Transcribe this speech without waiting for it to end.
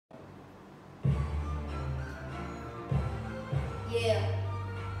Yeah.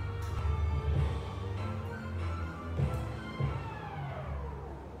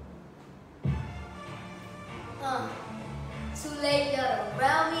 Too late, y'all to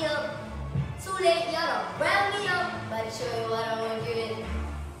round me up. Too late, y'all to round me up. But to show you what I want to give it.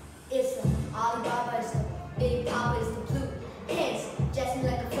 It's the Alibaba, it's the Big Papa, it's the blue hands, dressing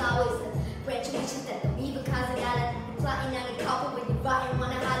like a flower, it's the graduation that don't even cause a dollar. You're plotting on the carpet when you're rotten,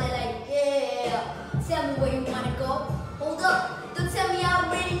 wanna holler like, yeah. Tell me where you wanna go. Hold up, don't tell me I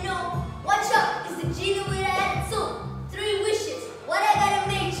already know. Watch out, it's the genie with an attitude. 3 wishes, what I gotta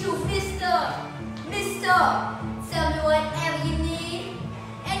make you, Mister. Tell me whatever you need.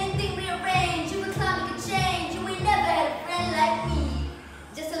 Anything rearrange, you can climb, you can change. You ain't never had a friend like me.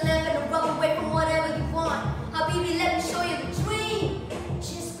 Just a lamp and a rub away from whatever you want. Habibi, let me show you the dream.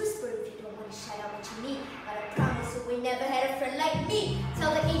 Just whisper if you don't want to shout out what you need. But I promise you ain't never had a friend like me.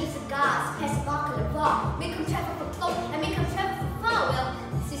 Tell the angels and gods, pass the bar to the bar. Make them travel for clothes and make them travel for fun. Well,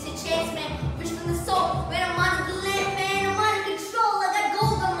 this is your chance, man. Rich from the soul. When I'm on the land, man, I'm out of control. I got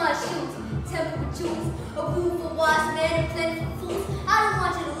gold on my shoes. Temple with Jews, a room for wise men and plenty for fools. I don't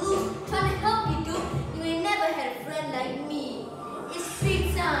want you to lose, trying to help you, dude. You ain't never had a friend like me. It's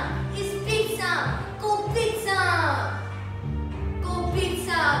big time, it's big time. Go big time, go big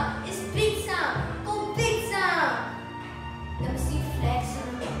time. It's big time, go big time. Let me see you flex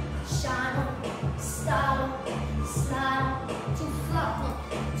on them, shine on them, style on them, slide on them, too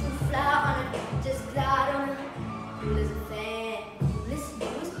fly on it, just glide on it. You as a fan, you listen to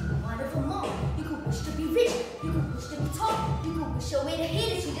us. You could wish to be rich, you could wish to be tall, you could wish away the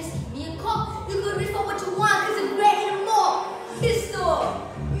haters, you just give me a call. You could wish for what you want, cause I'm ready to more.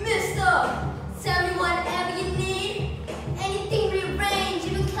 Mister, tell me whatever you need. Anything rearrange,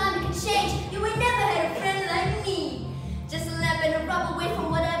 you can climb, you can change. You ain't never had a friend like me. Just a lamp and a rub away from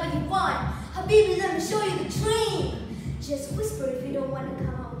whatever you want. Habibi, let me show you the dream. Just whisper if you don't want to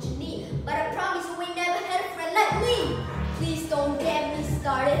come out what you need. But I promise you ain't never